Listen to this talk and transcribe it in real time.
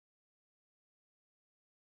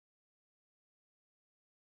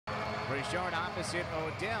Richard opposite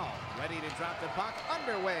Odell, ready to drop the puck,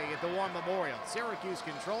 underway at the War Memorial. Syracuse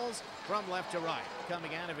controls from left to right.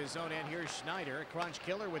 Coming out of his own end, here's Schneider, a crunch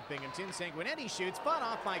killer with Binghamton. Sanguinetti shoots, fought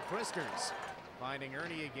off by Christers. Finding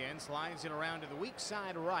Ernie again, slides it around to the weak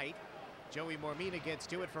side right. Joey Mormina gets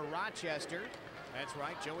to it for Rochester. That's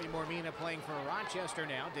right, Joey Mormina playing for Rochester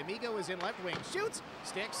now. D'Amigo is in left wing, shoots,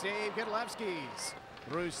 stick save, Godlewski's.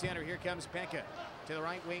 Through center, here comes Pekka. To the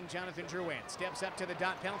right wing, Johnathan Drouin steps up to the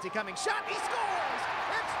dot, penalty coming, shot, he scores!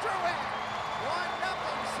 It's Drouin!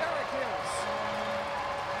 1-0 Syracuse.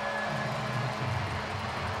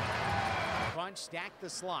 Crunch stacked the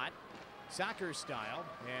slot, soccer style,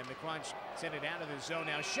 and the Crunch sent it out of the zone.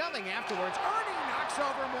 Now shoving afterwards, Ernie knocks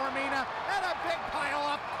over Mormina, and a big pile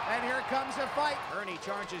up, and here comes a fight. Ernie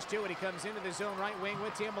charges to it, he comes into the zone right wing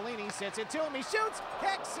with Tambellini, sets it to him, he shoots,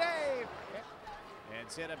 kick save! And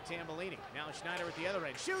set up Tambellini. Now Schneider at the other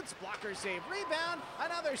end. Shoots, blocker save, rebound,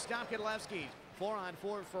 another stop, Godlewski.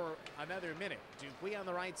 4-on-4 for another minute. Dupuis on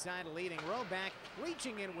the right side, leading row back,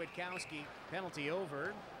 reaching in Witkowski. Penalty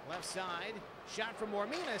over, left side. Shot from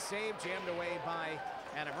Mormina, save, jammed away by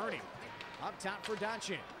Adam Ernie. Up top for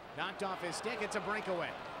Dotchin. Knocked off his stick, it's a breakaway.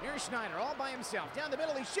 Here's Schneider all by himself. Down the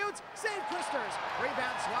middle, he shoots, save Christers.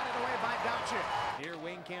 Rebound swatted away by Dotchin. Here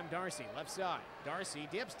wing Cam Darcy, left side. Darcy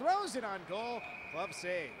dips, throws it on goal. Glove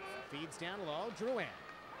save. Feeds down low, Drouin.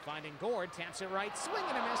 Finding Gord, taps it right, swing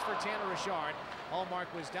and a miss for Tanner Richard.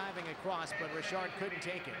 Hallmark was diving across, but Richard couldn't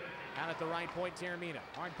take it. Out at the right point, Terramina.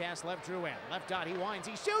 Hard pass left, Drouin. Left dot, he winds,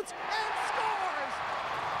 he shoots, and scores!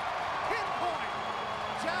 Pinpoint!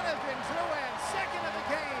 Johnathan Drouin, second of the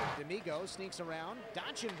game. D'Amigo sneaks around.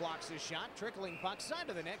 Dotchin blocks his shot. Trickling puck side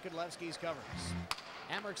of the net. Godlewski's covers.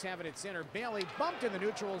 Amherst have it at center. Bailey bumped in the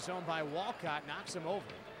neutral zone by Walcott. Knocks him over.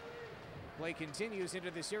 Play continues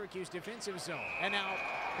into the Syracuse defensive zone. And now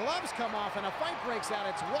gloves come off and a fight breaks out.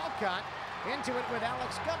 It's Walcott into it with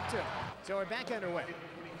Alex Gupta. So we're back underway.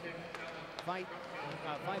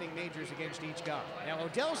 Fighting majors against each guy. Now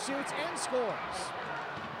Odell shoots and scores.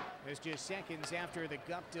 It's just seconds after the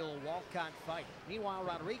Guptill-Walcott fight. Meanwhile,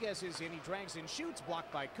 Rodriguez is in. He drags and shoots,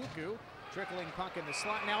 blocked by Cuckoo. Trickling puck in the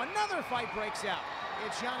slot. Now another fight breaks out.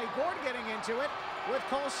 It's Yanni Gord getting into it with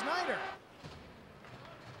Cole Schneider.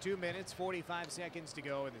 2 minutes, 45 seconds to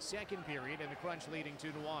go in the second period, and the Crunch leading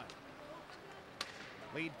 2-1.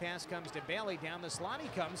 Lead pass comes to Bailey. Down the slot he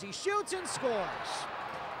comes. He shoots and scores.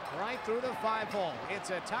 Right through the 5-hole.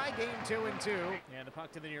 It's a tie game, 2-2. And the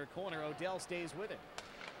puck to the near corner. Odell stays with it.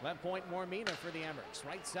 Left point, Mormina for the Amherst.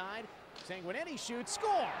 Right side, Sanguinetti shoots,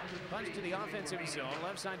 score! Punch to the offensive zone,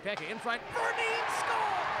 left side, Pekka in front, Vernon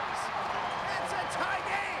scores! It's a tie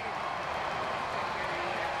game!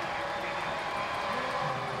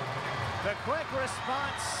 The quick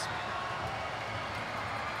response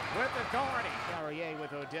with authority. Carrier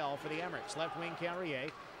with Odell for the Amherst. Left wing, Carrier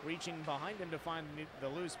reaching behind him to find the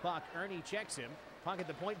loose puck. Ernie checks him. Puck at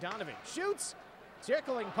the point, Donovan shoots,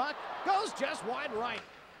 tickling puck, goes just wide right.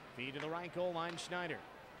 Feed to the right goal line, Schneider.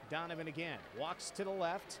 Donovan again, walks to the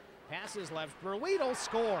left, passes left, Berweedle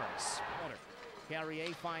scores.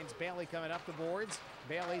 Carrier finds Bailey coming up the boards.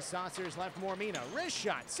 Bailey saucers left, Mormina. Wrist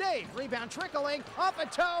shot, save, rebound trickling, off a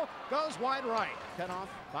toe, goes wide right. Cut off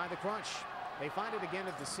by the Crunch. They find it again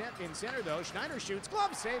at the in center though. Schneider shoots,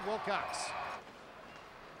 glove save, Wilcox.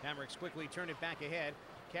 Mavericks quickly turn it back ahead.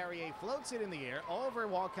 Carrier floats it in the air over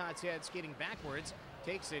Walcott's head, skating backwards.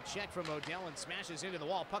 Takes a check from Odell and smashes into the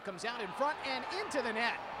wall. Puck comes out in front and into the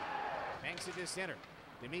net. Banks it to center.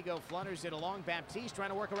 D'Amigo flutters it along. Baptiste trying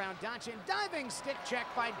to work around Dotchin. Diving stick check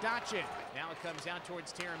by Dotchin. Now it comes out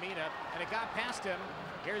towards Terramina, and it got past him.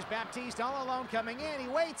 Here's Baptiste all alone coming in. He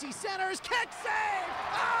waits, he centers, kick save!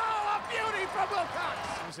 Oh, a beauty from Wilcox!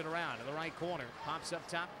 Moves it around to the right corner. Pops up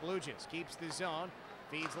top, Blue Jays keeps the zone.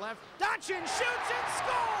 Feeds left. Dotchin shoots and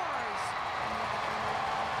scores!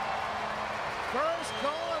 First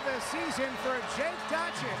goal of the season for Jake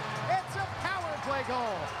Dotchin. It's a power play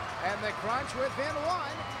goal. And the Crunch within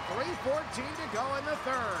one. 3:14 to go in the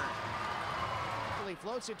third. He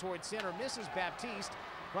floats it towards center, misses Baptiste.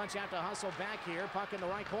 Crunch out to hustle back here. Puck in the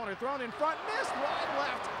right corner, thrown in front, missed wide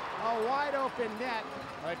left. A wide open net,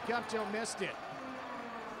 but Guptill missed it.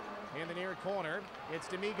 In the near corner, it's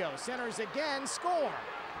D'Amigo. Centers again, score.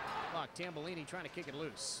 Look, Tambellini trying to kick it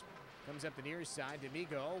loose. Comes up the near side,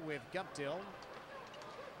 D'Amigo with Guptill.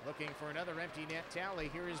 Looking for another empty net tally.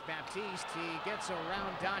 Here is Baptiste. He gets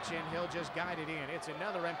around Dotchin. He'll just guide it in. It's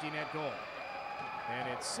another empty net goal. And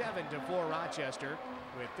it's 7-4 Rochester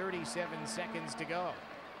with 37 seconds to go.